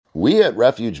We at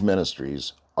Refuge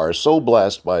Ministries are so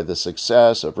blessed by the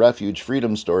success of Refuge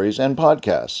Freedom Stories and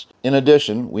podcasts. In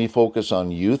addition, we focus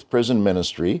on youth prison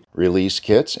ministry, release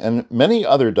kits, and many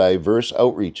other diverse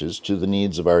outreaches to the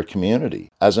needs of our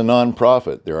community. As a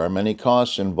nonprofit, there are many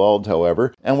costs involved,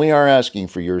 however, and we are asking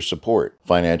for your support.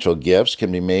 Financial gifts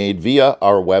can be made via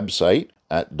our website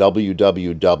at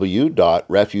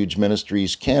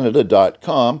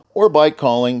www.refugeministriescanada.com or by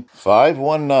calling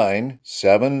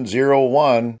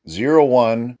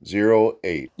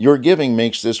 519-701-0108. Your giving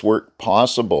makes this work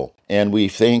possible, and we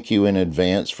thank you in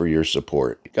advance for your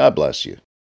support. God bless you.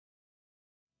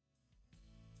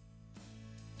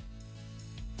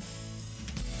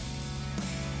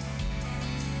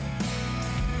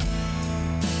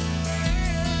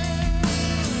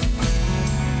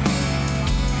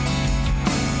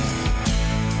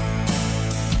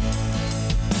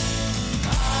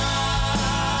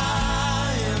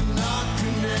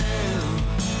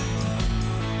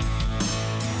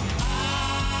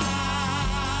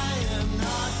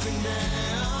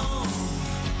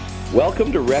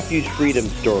 Welcome to Refuge Freedom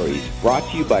Stories, brought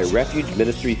to you by Refuge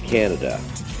Ministries Canada.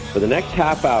 For the next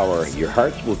half hour, your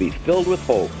hearts will be filled with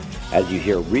hope as you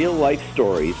hear real-life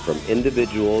stories from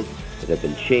individuals that have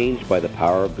been changed by the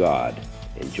power of God.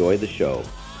 Enjoy the show.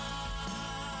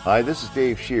 Hi, this is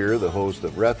Dave Shear, the host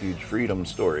of Refuge Freedom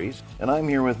Stories, and I'm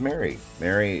here with Mary.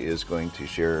 Mary is going to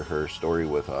share her story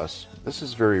with us. This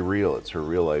is very real. It's her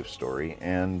real-life story,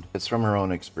 and it's from her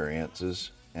own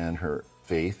experiences and her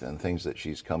faith and things that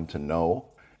she's come to know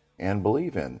and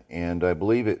believe in. And I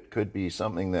believe it could be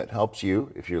something that helps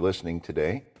you if you're listening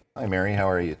today. Hi, Mary. How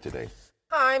are you today?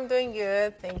 Hi, I'm doing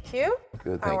good. Thank you.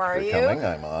 Good. Thank you for coming.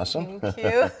 I'm awesome. Thank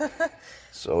you.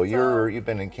 So you've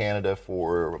been in Canada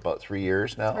for about 3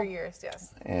 years now? 3 years,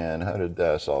 yes. And how did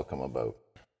this all come about?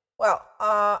 Well,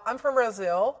 I'm from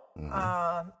Brazil,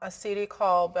 a city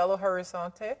called Belo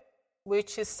Horizonte,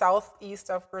 which is southeast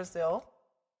of Brazil.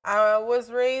 I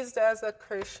was raised as a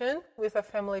Christian with a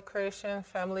family Christian,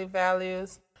 family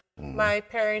values. My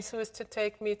parents used to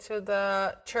take me to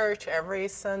the church every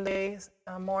Sunday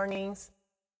mornings.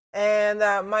 And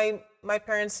my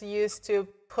parents used to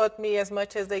put me as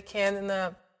much as they can in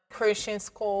the Christian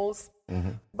schools.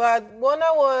 But when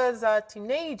I was a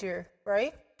teenager,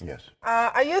 right? Yes.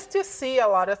 I used to see a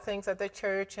lot of things at the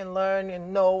church and learn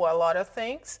and know a lot of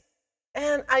things.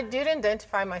 And I didn't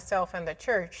identify myself in the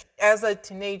church. As a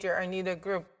teenager, I need a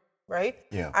group, right?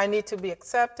 Yeah. I need to be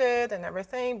accepted and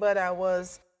everything, but I can't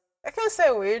say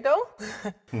weirdo,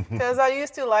 because I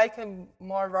used to like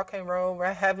more rock and roll,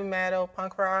 heavy metal,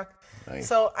 punk rock. Nice.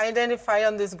 So I identified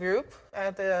on this group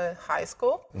at the high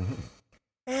school.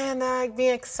 And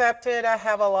being accepted, I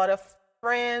have a lot of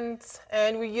friends,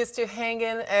 and we used to hang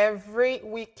in every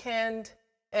weekend,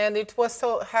 and it was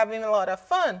so having a lot of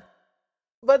fun.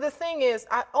 But the thing is,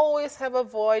 I always have a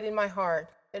void in my heart.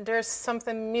 And there's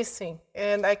something missing,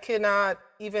 and I could not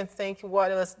even think what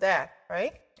was that,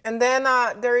 right? And then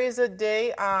there is a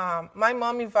day, my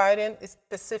mom invited,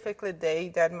 specifically a day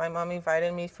that my mom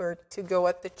invited me to go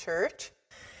at the church.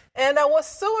 And I was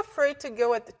so afraid to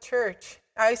go at the church.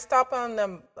 I stopped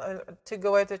to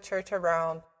go at the church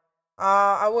around,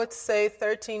 I would say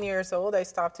 13 years old. I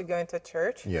stopped to go into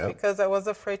church because I was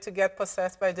afraid to get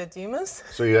possessed by the demons.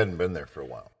 So you hadn't been there for a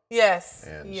while. Yes.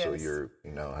 And yes. so you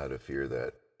know how to fear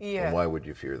that. Yeah. And why would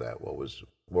you fear that? What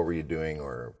were you doing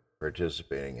or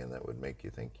participating in that would make you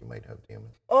think you might have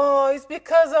demons? Oh, it's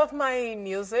because of my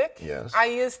music. Yes. I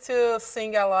used to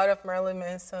sing a lot of Marilyn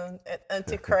Manson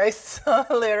Antichrist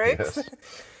lyrics. Yes.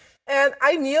 And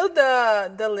I knew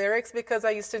the lyrics because I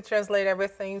used to translate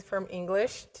everything from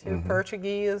English to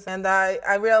Portuguese. And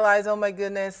I realized, oh my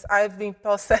goodness, I've been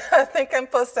possessed. I think I'm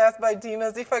possessed by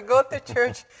demons. If I go to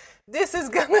church, this is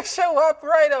going to show up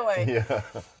right away. Yeah.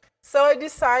 So I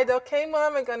decided, okay,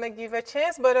 Mom, I'm going to give a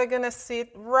chance, but I'm going to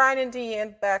sit right in the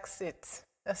end back seat.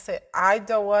 I said, I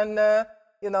don't want to,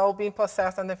 be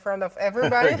possessed in the front of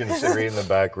everybody. You're going to sit right in the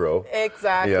back row.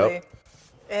 Exactly. Yep.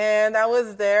 And I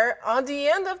was there. On the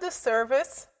end of the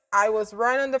service, I was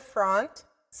right on the front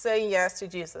saying yes to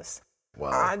Jesus.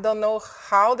 Wow. I don't know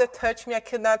how that touched me. I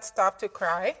could not stop to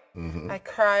cry. I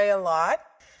cry a lot.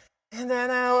 And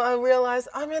then I realized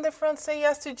I'm in the front saying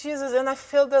yes to Jesus, and I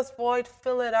feel this void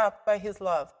fill it up by his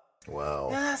love. Wow.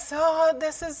 And I said, oh,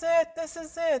 this is it.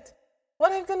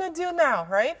 What am I going to do now,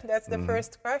 right? That's the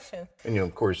first question. And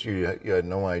of course, you had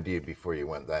no idea before you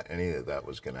went that any of that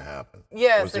was going to happen.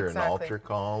 Yes, was there exactly. an altar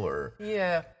call or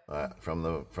from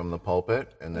the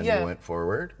pulpit, and then you went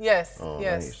forward? Yes, oh,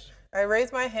 yes. Nice. I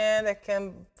raised my hand. I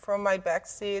came from my back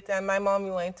seat, and my mom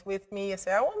went with me. I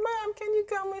said, oh, Mom, can you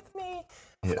come with me?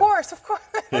 Of course.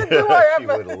 Yeah, Do whatever. she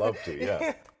would have loved to,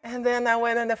 yeah. And then I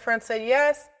went and the friend said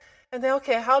yes. And then,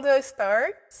 okay, how do I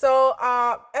start? So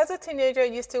as a teenager, I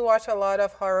used to watch a lot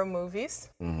of horror movies.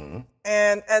 Mm-hmm.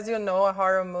 And as you know,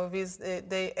 horror movies,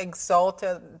 they exalt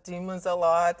demons a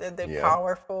lot, and they're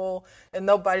powerful, and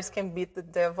nobody can beat the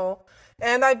devil.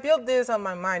 And I built this on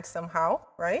my mind somehow,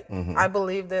 right? Mm-hmm. I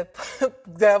believe that the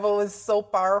devil is so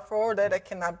powerful that I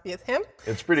cannot beat him.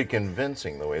 It's pretty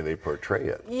convincing the way they portray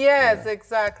it. Yes,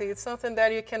 exactly. It's something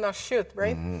that you cannot shoot,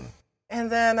 right? Mm-hmm. And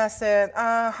then I said,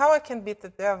 how I can beat the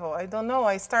devil? I don't know.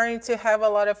 I started to have a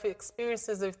lot of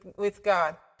experiences with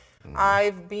God.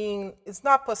 Mm-hmm. It's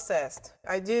not possessed.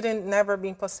 I never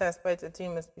been possessed by the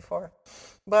demons before.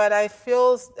 But I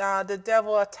feel the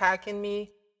devil attacking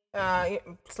me.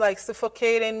 It's like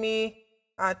suffocating me,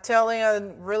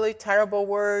 telling really terrible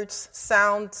words,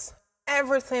 sounds,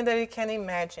 everything that you can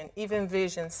imagine, even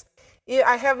visions.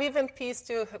 I have even peace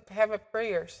to have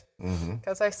prayers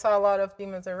because I saw a lot of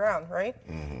demons around, right?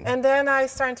 Mm-hmm. And then I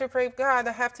started to pray, God,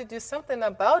 I have to do something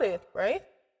about it, right?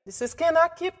 This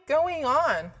cannot keep going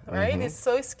on, right? Mm-hmm. It's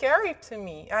so scary to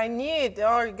me.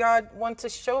 God wants to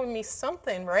show me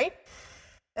something, right?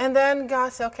 And then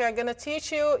God said, okay, I'm going to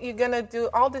teach you. You're going to do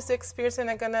all this experience, and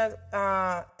I'm going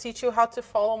to teach you how to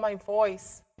follow my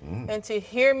voice and to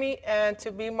hear me and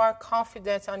to be more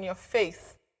confident on your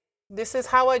faith. This is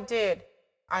how I did.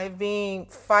 I've been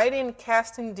fighting,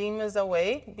 casting demons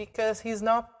away because he's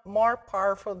not more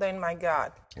powerful than my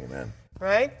God. Amen.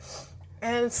 Right?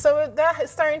 And so that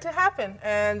is starting to happen.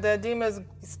 And the demons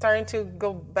starting to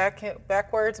go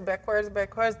backwards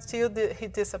till he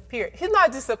disappeared. He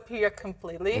not disappear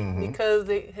completely because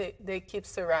they keep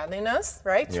surrounding us,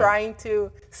 right? Yeah. Trying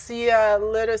to see a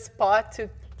little spot to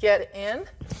get in.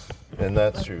 And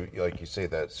that's through, like you say,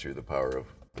 that's through the power of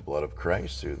the blood of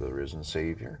Christ, through the risen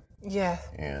Savior. Yeah.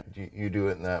 And you do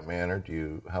it in that manner.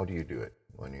 How do you do it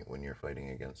when you're fighting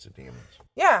against the demons?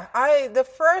 Yeah, the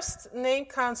first name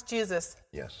counts Jesus.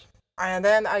 Yes. And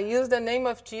then I use the name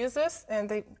of Jesus, and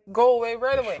they go away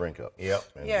right away. Shrink up. Yep.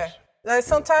 Yeah.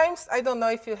 Sometimes I don't know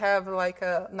if you have like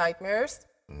nightmares.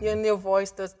 Your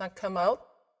voice does not come out,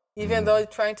 even though you're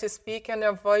trying to speak, and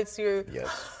your voice you're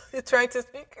trying to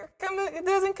speak. It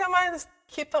doesn't come out. Just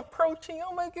keep approaching.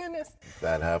 Oh my goodness.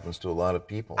 That happens to a lot of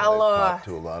people. A lot. Talked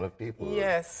to a lot of people.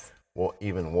 Yes. Well,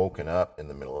 even woken up in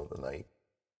the middle of the night.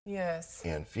 Yes.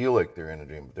 And feel like they're in a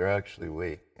dream, but they're actually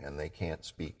awake and they can't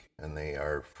speak and they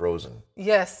are frozen.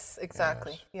 Yes,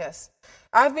 exactly. Yes.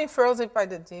 I've been frozen by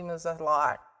the demons a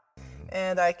lot.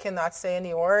 And I cannot say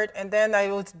any word. And then I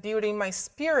was building my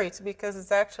spirit because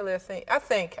it's actually a thing. I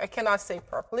think, I cannot say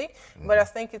properly, but I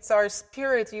think it's our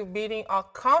spirit, you building our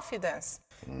confidence.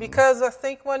 Because I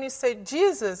think when you say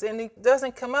Jesus and it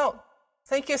doesn't come out, I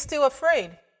think you're still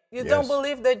afraid. You don't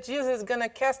believe that Jesus is going to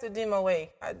cast the demon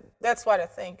away. That's what I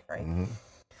think, right?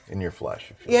 In your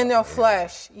flesh. In your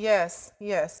flesh, yes.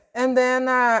 And then,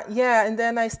 and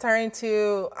then I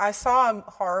saw a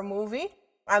horror movie.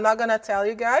 I'm not going to tell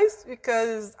you guys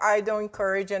because I don't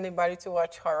encourage anybody to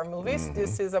watch horror movies.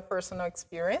 This is a personal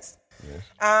experience. Yes.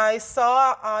 I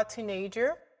saw a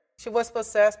teenager. She was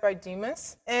possessed by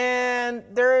demons. And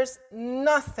there's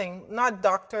nothing, not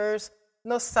doctors,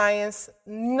 no science,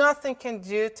 nothing can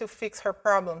do to fix her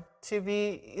problem, to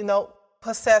be,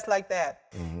 possessed like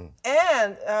that.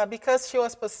 And because she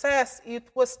was possessed, it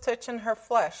was touching her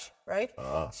flesh, right?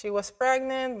 She was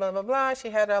pregnant, blah, blah, blah. She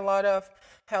had a lot of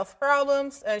health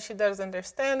problems, and she doesn't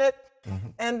understand it.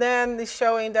 And then it's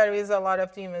showing there is a lot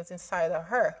of demons inside of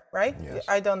her, right? Yes.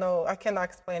 I don't know. I cannot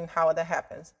explain how that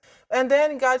happens. And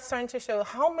then God's starting to show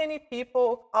how many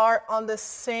people are on the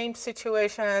same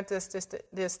situation as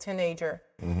this teenager.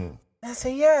 And I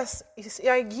say, yes,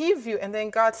 I give you. And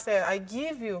then God said, I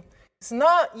give you. It's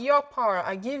not your power.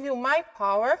 I give you my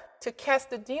power to cast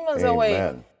the demons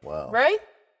away. Wow. Right?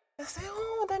 I say,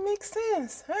 oh, that makes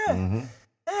sense.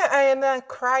 And I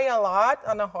cry a lot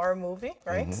on a horror movie,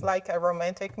 right? It's like a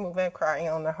romantic movie, I'm crying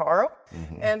on the horror.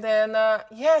 And then,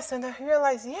 and I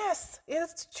realized, yes,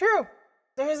 it's true.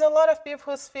 There is a lot of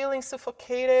people who's feeling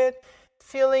suffocated,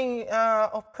 feeling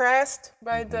oppressed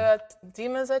by the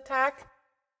demon's attack.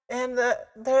 And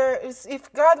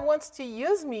if God wants to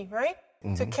use me, right,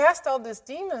 to cast out these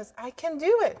demons, I can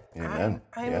do it. Amen.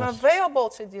 I'm available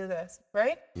to do this,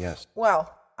 right? Yes.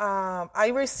 Well,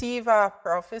 I receive a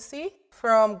prophecy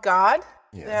from God.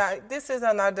 Yes. This is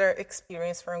another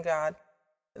experience from God.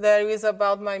 That is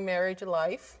about my marriage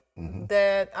life.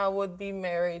 That I would be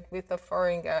married with a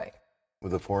foreign guy.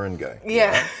 With a foreign guy.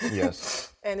 Yeah.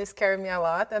 Yes. And it scared me a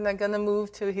lot. And I'm going to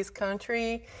move to his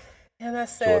country. And I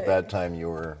said... So at that time you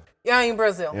were... Yeah, in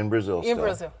Brazil. In Brazil still. In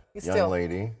Brazil. Young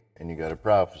lady. and you got a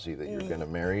prophecy that you're going to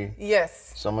marry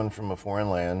Yes. someone from a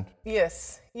foreign land.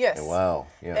 Yes. And wow.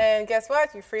 Yeah. And guess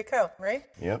what? You freak out, right?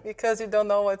 Yep. Because you don't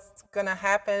know what's going to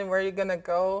happen, where you're going to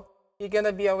go. You're going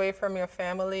to be away from your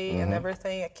family and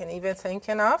everything. I can't even think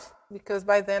enough, because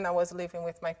by then I was living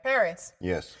with my parents.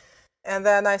 Yes. And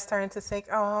then I started to think,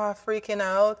 freaking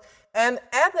out. And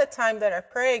at the time that I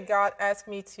prayed, God asked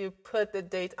me to put the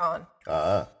date on.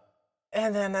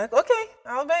 And then okay,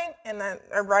 I'll wait. And then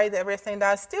I write everything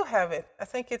down. I still have it. I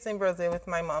think it's in Brazil with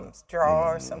my mom's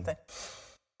drawer or something.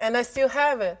 And I still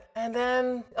have it. And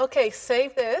then, okay,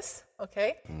 save this.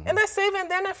 Okay. And I save it, and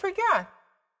then I forgot.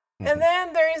 And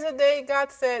then there is a day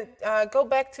God said, go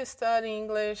back to study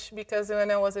English, because when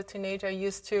I was a teenager, I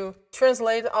used to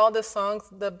translate all the songs,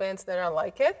 the bands that I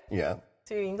like it,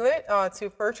 to English, to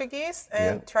Portuguese,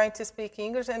 and trying to speak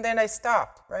English. And then I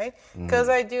stopped, right? Because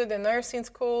I do the nursing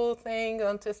school thing.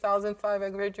 In 2005, I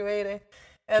graduated.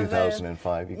 And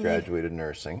 2005, you graduated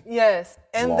nursing. Yes.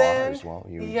 And law then, as well.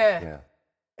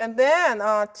 And then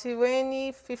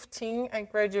 2015, I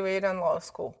graduated in law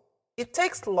school. It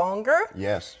takes longer.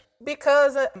 Yes.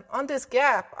 Because on this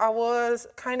gap, I was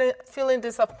kind of feeling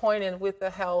disappointed with the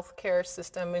healthcare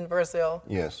system in Brazil.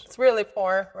 Yes. It's really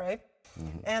poor, right?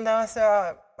 And I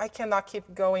said, I cannot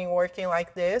keep going working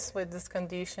like this with these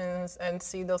conditions and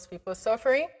see those people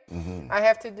suffering. I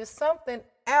have to do something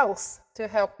else to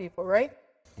help people, right?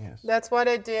 Yes. That's what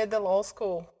I did at law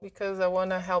school, because I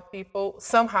want to help people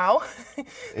somehow.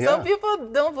 Some people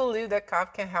don't believe that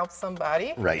cop can help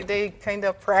somebody. Right. They kind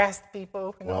of press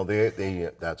people. Well,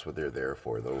 they that's what they're there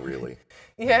for, though, really.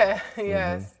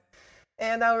 Yes.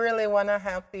 And I really want to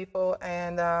help people.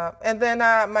 And then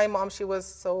my mom, she was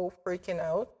so freaking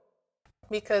out,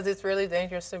 because it's really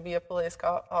dangerous to be a police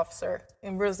officer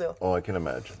in Brazil. Oh, I can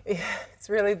imagine. Yeah, it's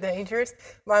really dangerous.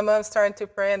 My mom started to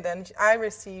pray, and then I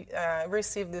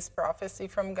received this prophecy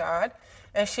from God,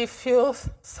 and she feels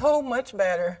so much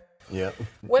better. Yeah.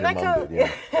 When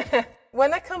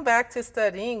I come back to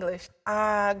study English,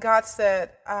 God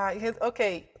said,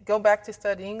 okay, go back to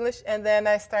study English. And then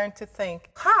I started to think,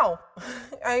 how?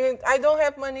 I don't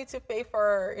have money to pay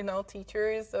for,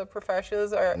 teachers,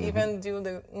 professors, or even do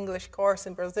the English course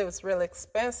in Brazil. It's really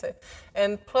expensive.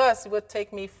 And plus, it would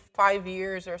take me 5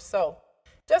 years or so,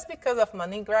 just because of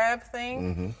money grab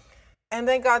thing. And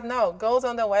then God, go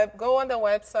on the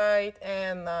website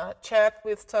and chat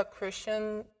with the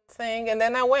Christian thing. And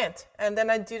then I went, and then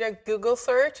I did a Google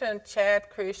search and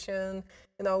chat Christian.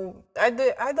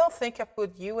 I don't think I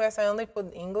put US, I only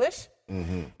put English.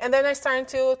 And then I started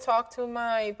to talk to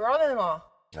my brother-in-law.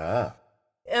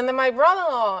 And then my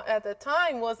brother-in-law at the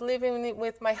time was living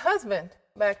with my husband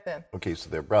back then. Okay, so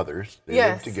they're brothers. They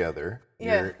live together.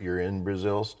 You're in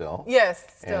Brazil still. Yes,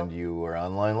 still. And you were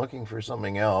online looking for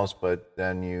something else, but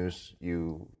then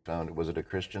you found, was it a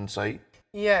Christian site?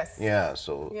 Yes. Yeah,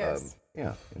 so, yes.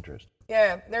 Interesting.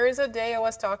 Yeah, there is a day I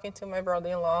was talking to my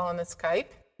brother-in-law on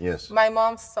Skype. Yes. My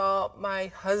mom saw my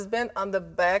husband on the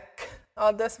back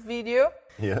of this video.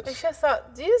 Yes. And she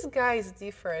thought, this guy is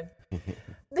different.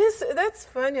 That's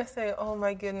funny. I say, oh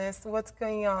my goodness, what's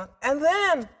going on? And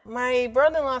then my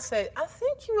brother-in-law said, I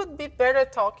think you would be better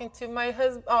talking to my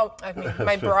husband. Oh, I mean,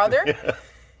 my brother,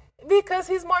 because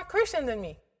he's more Christian than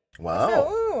me. Wow.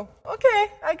 So,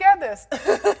 okay, I get this.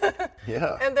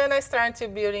 Yeah. And then I started to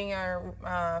building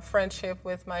our friendship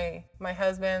with my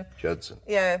husband. Judson.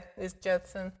 Yeah, it's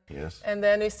Judson. Yes. And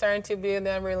then we started to build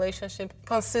a relationship,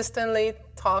 consistently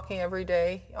talking every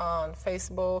day on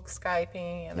Facebook,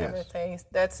 Skyping, and everything.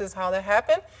 That's just how that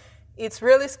happened. It's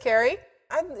really scary.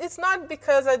 It's not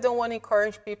because I don't want to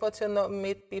encourage people to not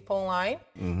meet people online.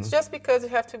 It's just because you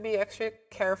have to be extra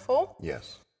careful.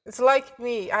 Yes. It's like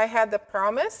me. I had the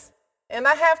promise, and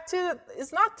I have to,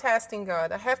 it's not testing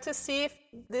God. I have to see if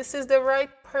this is the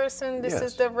right person, this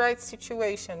is the right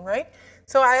situation, right?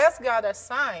 So I asked God a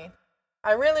sign.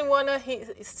 I really want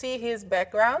to see his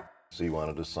background. So you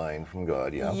wanted a sign from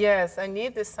God, yeah? Yes, I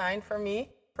need the sign for me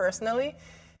personally.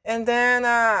 And then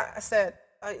I said,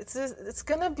 it's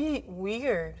going to be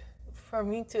weird for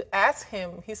me to ask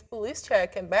him his police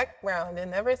check and background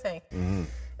and everything.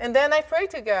 And then I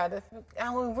prayed to God,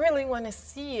 I really want to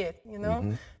see it,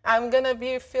 I'm going to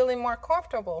be feeling more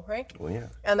comfortable, right? Well, yeah.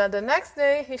 And then the next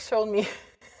day, he showed me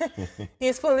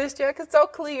his police check is so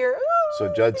clear.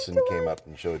 So Judson came up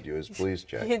and showed you his police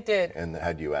check. He did. And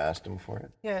had you asked him for it?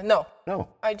 Yeah, no. No.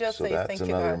 I just say thank you, So that's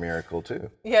another God. miracle,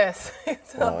 too. Yes.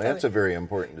 Well, that's a very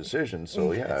important decision,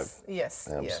 so Yes.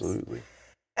 Absolutely.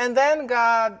 And then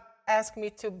God asked me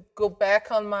to go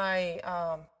back on my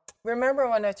Remember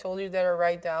when I told you that I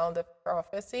write down the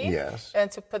prophecy? Yes.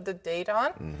 And to put the date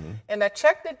on? And I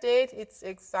checked the date. It's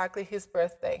exactly his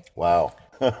birthday. Wow.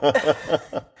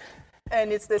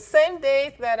 And it's the same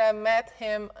date that I met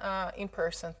him in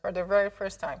person for the very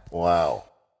first time. Wow.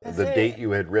 That's the it. date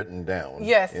you had written down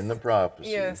Yes. in the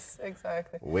prophecy. Yes,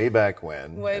 exactly. Way back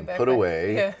when. Way and back put when.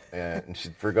 away. Yeah. And she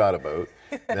forgot about.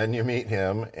 Then you meet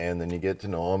him, and then you get to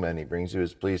know him, and he brings you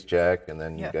his police check, and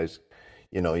then you guys,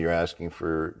 you're asking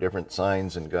for different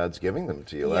signs, and God's giving them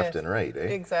to you left and right, eh?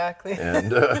 Exactly.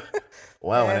 And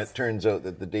wow, and it turns out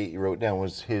that the date you wrote down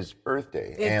was his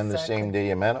birthday, and the same day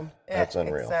you met him? That's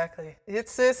unreal. Exactly.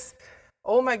 It's this,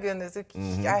 oh my goodness,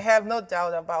 I have no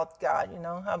doubt about God,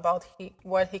 about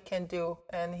what he can do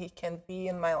and he can be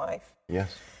in my life.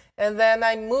 Yes. And then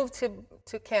I moved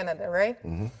to Canada, right?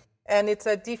 And it's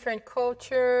a different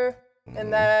culture,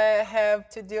 and I have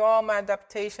to do all my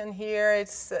adaptation here.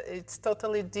 It's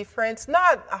totally different. It's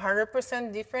not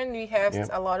 100% different. We have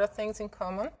a lot of things in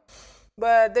common.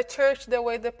 But the church, the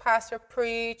way the pastor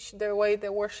preach, the way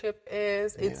the worship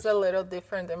is, it's a little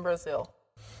different than Brazil.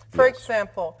 For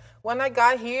example, when I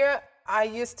got here, I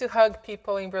used to hug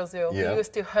people in Brazil. We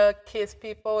used to hug, kiss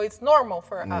people. It's normal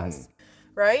for us,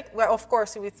 right? Well, of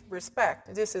course, with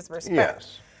respect. This is respect.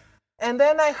 Yes. And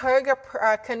then I hug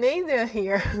a Canadian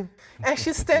here, and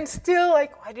she stands still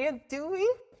like, what are you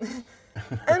doing?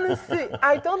 And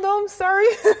I don't know, I'm sorry,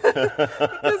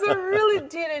 because I really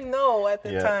didn't know at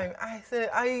the time. I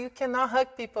said, you cannot hug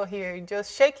people here,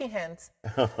 just shaking hands.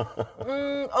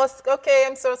 Okay,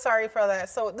 I'm so sorry for that.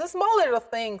 So the small little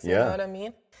things, you know what I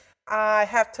mean? I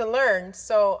have to learn.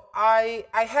 So I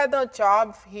had a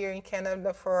job here in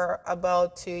Canada for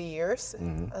about 2 years,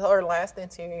 or less than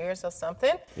 2 years or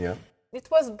something. Yeah. It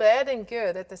was bad and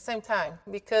good at the same time,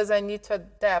 because I need to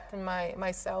adapt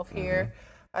myself here.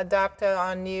 Adapt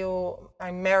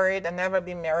I'm married. I never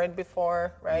been married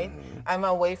before, right? I'm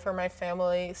away from my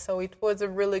family, so it was a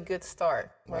really good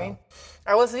start, right?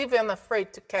 I was even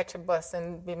afraid to catch a bus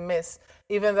and be missed,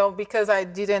 even though because I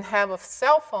didn't have a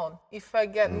cell phone. If I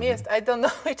get missed, I don't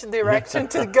know which direction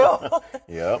to go.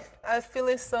 I was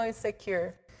feeling so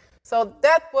insecure. So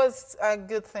that was a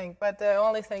good thing, but the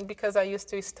only thing, because I used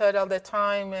to study all the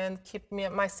time and keep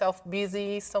myself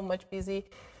busy, so much busy.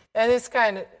 And it's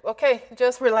kind of, okay,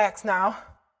 just relax now.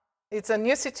 It's a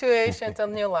new situation, it's a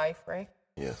new life, right?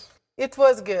 Yes. It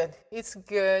was good. It's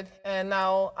good. And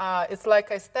now it's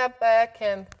like a step back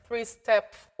and 3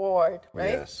 steps forward,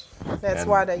 right? Yes. That's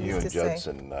what I used to You and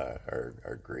say. Judson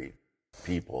are great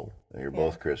people. You're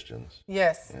both Christians.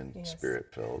 Yes. And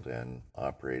spirit-filled and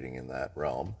operating in that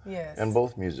realm. Yes. And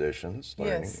both musicians,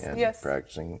 learning and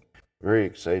practicing. Very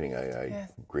exciting.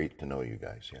 Great to know you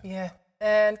guys. Yeah.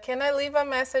 And can I leave a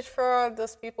message for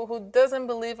those people who doesn't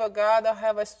believe a God or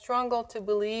have a struggle to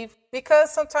believe?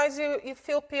 Because sometimes you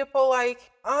feel people like,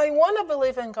 I want to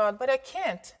believe in God, but I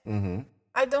can't.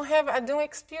 I don't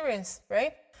experience,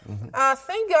 right?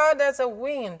 Think God as a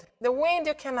wind. The wind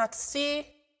you cannot see.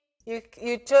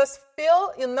 You just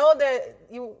feel, that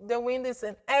the wind is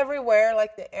in everywhere,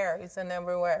 like the air is in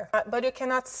everywhere. But you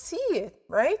cannot see it,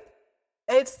 right?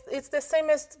 It's the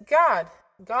same as God.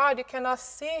 God, you cannot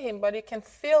see him, but you can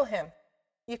feel him.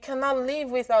 You cannot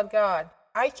live without God.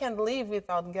 I can't live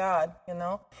without God,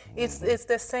 It's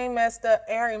the same as the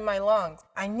air in my lungs.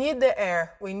 I need the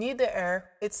air. We need the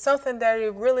air. It's something that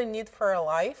you really need for a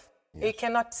life. You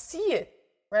cannot see it,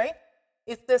 right?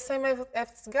 It's the same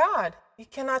as God. You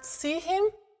cannot see him,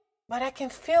 but I can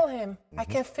feel him. I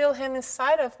can feel him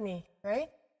inside of me, right?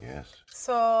 Yes.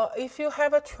 So if you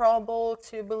have a trouble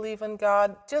to believe in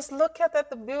God, just look at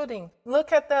the building.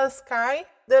 Look at the sky.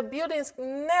 The buildings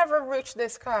never reach the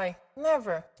sky.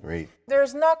 Never. Right.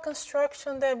 There's no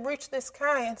construction that reached the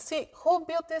sky. And see, who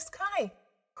built the sky?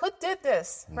 Who did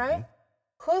this, right?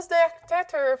 Who's the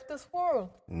architect of this world,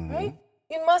 right?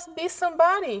 It must be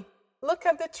somebody. Look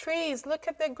at the trees. Look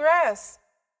at the grass.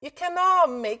 You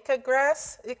cannot make a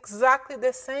grass exactly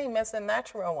the same as the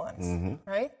natural ones,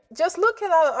 right? Just look at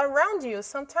around you.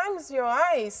 Sometimes your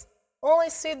eyes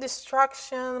only see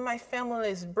destruction. My family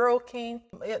is broken.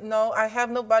 I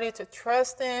have nobody to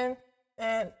trust in.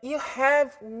 And you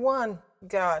have one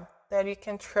God that you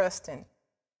can trust in.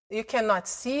 You cannot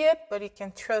see it, but you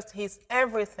can trust. He's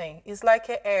everything. He's like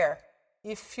air.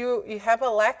 If you have a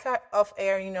lack of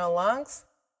air in your lungs,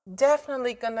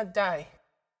 definitely gonna die,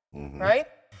 right?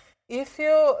 If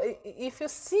you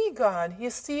see God, you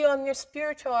see on your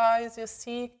spiritual eyes, you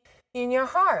see in your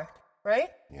heart, right?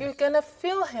 Yes. You're going to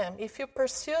feel him. If you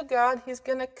pursue God, he's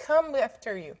going to come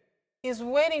after you. He's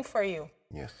waiting for you.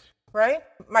 Yes. Right?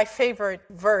 My favorite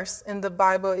verse in the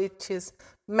Bible, it is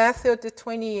Matthew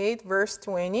 28, verse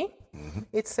 20.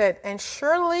 It said, "And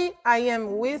surely I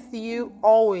am with you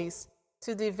always,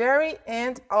 to the very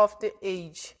end of the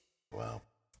age." Wow.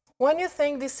 When you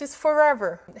think this is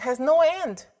forever, it has no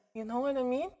end. You know what I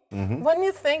mean? When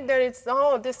you think that it's,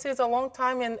 this is a long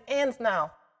time and ends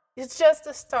now, it's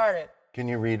just started. Can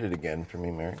you read it again for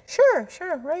me, Mary? Sure,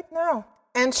 right now.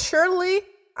 "And surely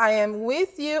I am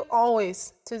with you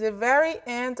always, to the very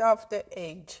end of the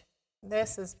age."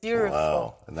 This is beautiful.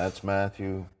 Wow. And that's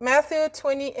Matthew? Matthew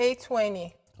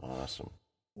 28:20. Awesome.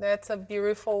 That's a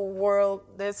beautiful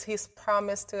world. That's his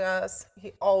promise to us.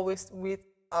 He always with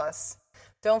us.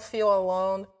 Don't feel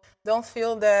alone. Don't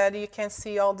feel that you can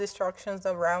see all destructions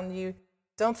around you.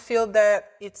 Don't feel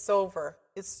that it's over.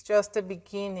 It's just the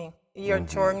beginning. Your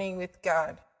journey with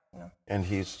God. And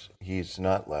he's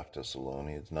not left us alone.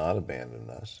 He has not abandoned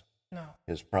us. No.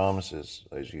 His promises,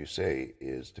 as you say,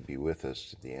 is to be with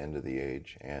us to the end of the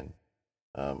age. And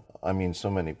so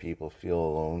many people feel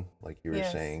alone, like you were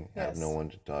saying, have no one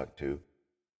to talk to,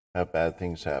 have bad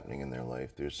things happening in their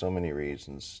life. There's so many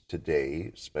reasons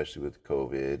today, especially with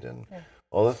COVID and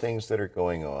all the things that are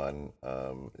going on,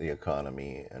 the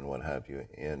economy and what have you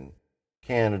in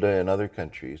Canada and other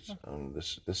countries.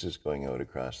 This is going out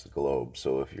across the globe.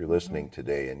 So if you're listening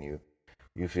today and you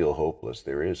feel hopeless,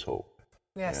 there is hope.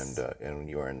 Yes. And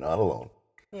you are not alone.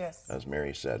 Yes. As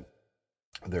Mary said,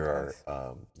 there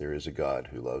is a God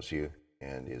who loves you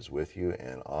and is with you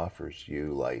and offers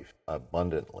you life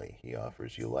abundantly. He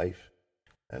offers you life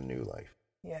and new life.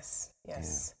 Yes. Yeah.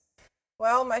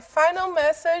 Well, my final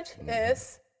message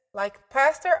is, like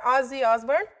Pastor Ozzy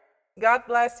Osbourne, God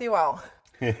bless you all.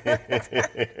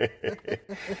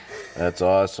 That's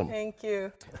awesome. Thank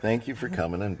you. Thank you for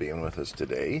coming and being with us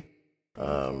today.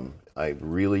 I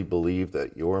really believe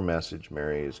that your message,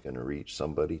 Mary, is going to reach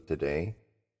somebody today.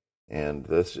 And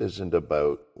this isn't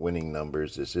about winning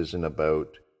numbers. This isn't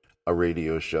about a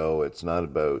radio show. It's not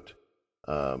about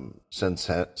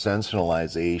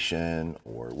sensationalization,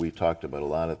 or we talked about a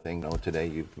lot of things. Today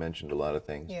you've mentioned a lot of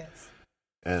things. Yes.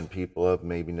 And people have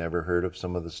maybe never heard of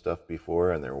some of the stuff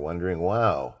before, and they're wondering,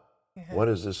 wow, what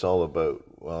is this all about?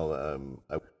 Well,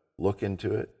 I look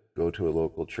into it, go to a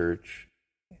local church,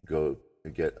 go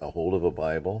get a hold of a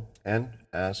Bible, and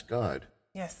ask God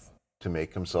to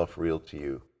make himself real to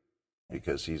you,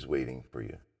 because he's waiting for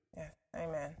you. Yeah.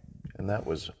 Amen. And that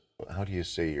was, how do you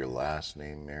say your last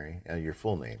name, Mary? Your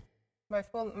full name? My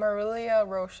full, Marilia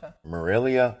Rocha.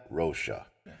 Marilia Rocha.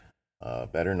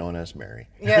 Better known as Mary.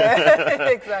 Yeah,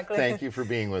 exactly. Thank you for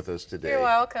being with us today. You're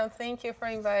welcome. Thank you for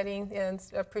inviting, and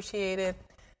appreciate it.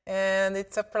 And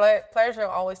it's a pleasure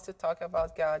always to talk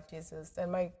about God, Jesus,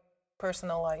 and my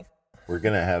personal life. We're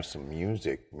going to have some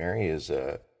music. Mary is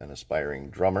an aspiring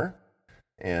drummer,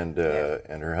 and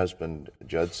her husband,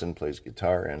 Judson, plays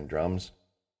guitar and drums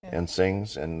and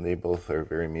sings, and they both are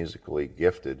very musically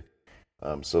gifted.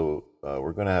 So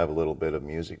we're going to have a little bit of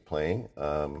music playing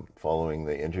following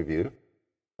the interview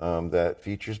that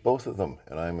features both of them,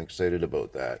 and I'm excited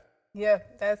about that. Yeah,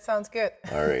 that sounds good.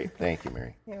 All right. Thank you,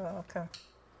 Mary. You're welcome.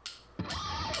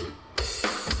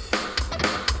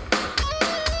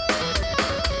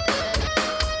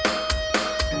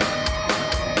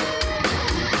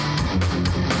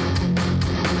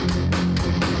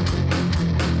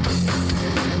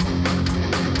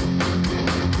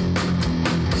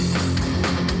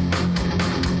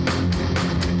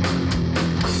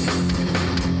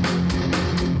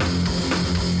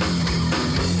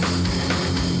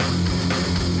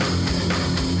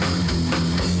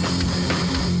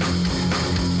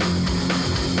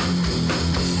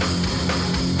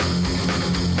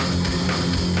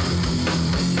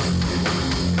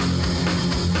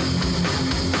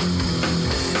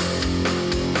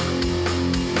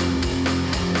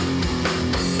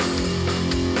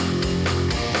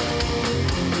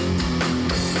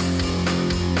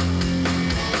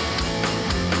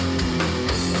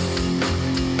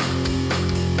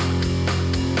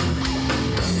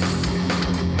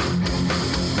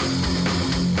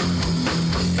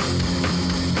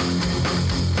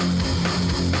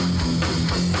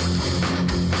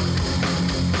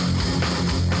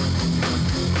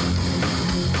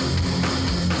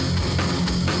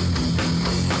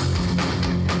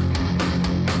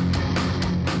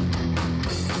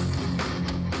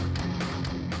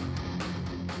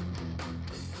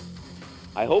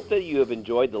 I hope that you have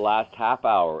enjoyed the last half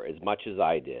hour as much as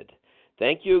I did.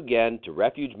 Thank you again to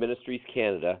Refuge Ministries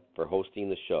Canada for hosting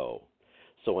the show.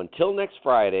 So until next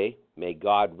Friday, may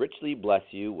God richly bless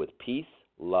you with peace,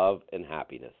 love, and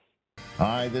happiness.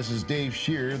 Hi, this is Dave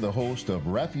Shear, the host of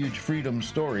Refuge Freedom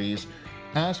Stories,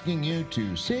 asking you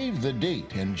to save the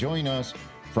date and join us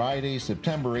Friday,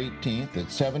 September 18th at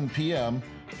 7 p.m.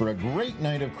 for a great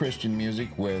night of Christian music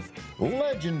with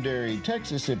legendary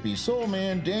Texas hippie soul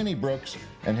man Danny Brooks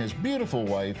and his beautiful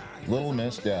wife, Little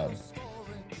Miss Deb.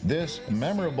 This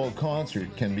memorable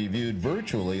concert can be viewed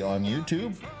virtually on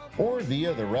YouTube or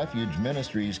via the Refuge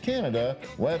Ministries Canada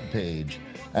webpage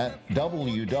at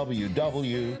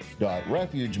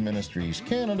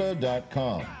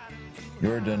www.refugeministriescanada.com.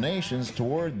 Your donations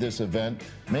toward this event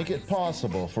make it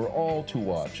possible for all to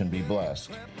watch and be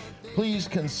blessed. Please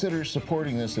consider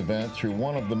supporting this event through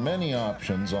one of the many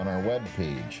options on our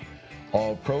webpage.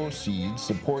 All proceeds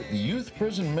support the youth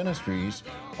prison ministries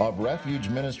of Refuge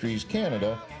Ministries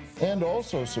Canada and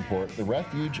also support the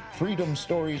Refuge Freedom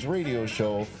Stories radio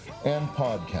show and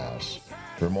podcasts.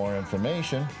 For more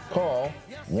information, call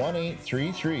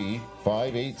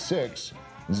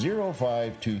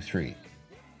 1-833-586-0523.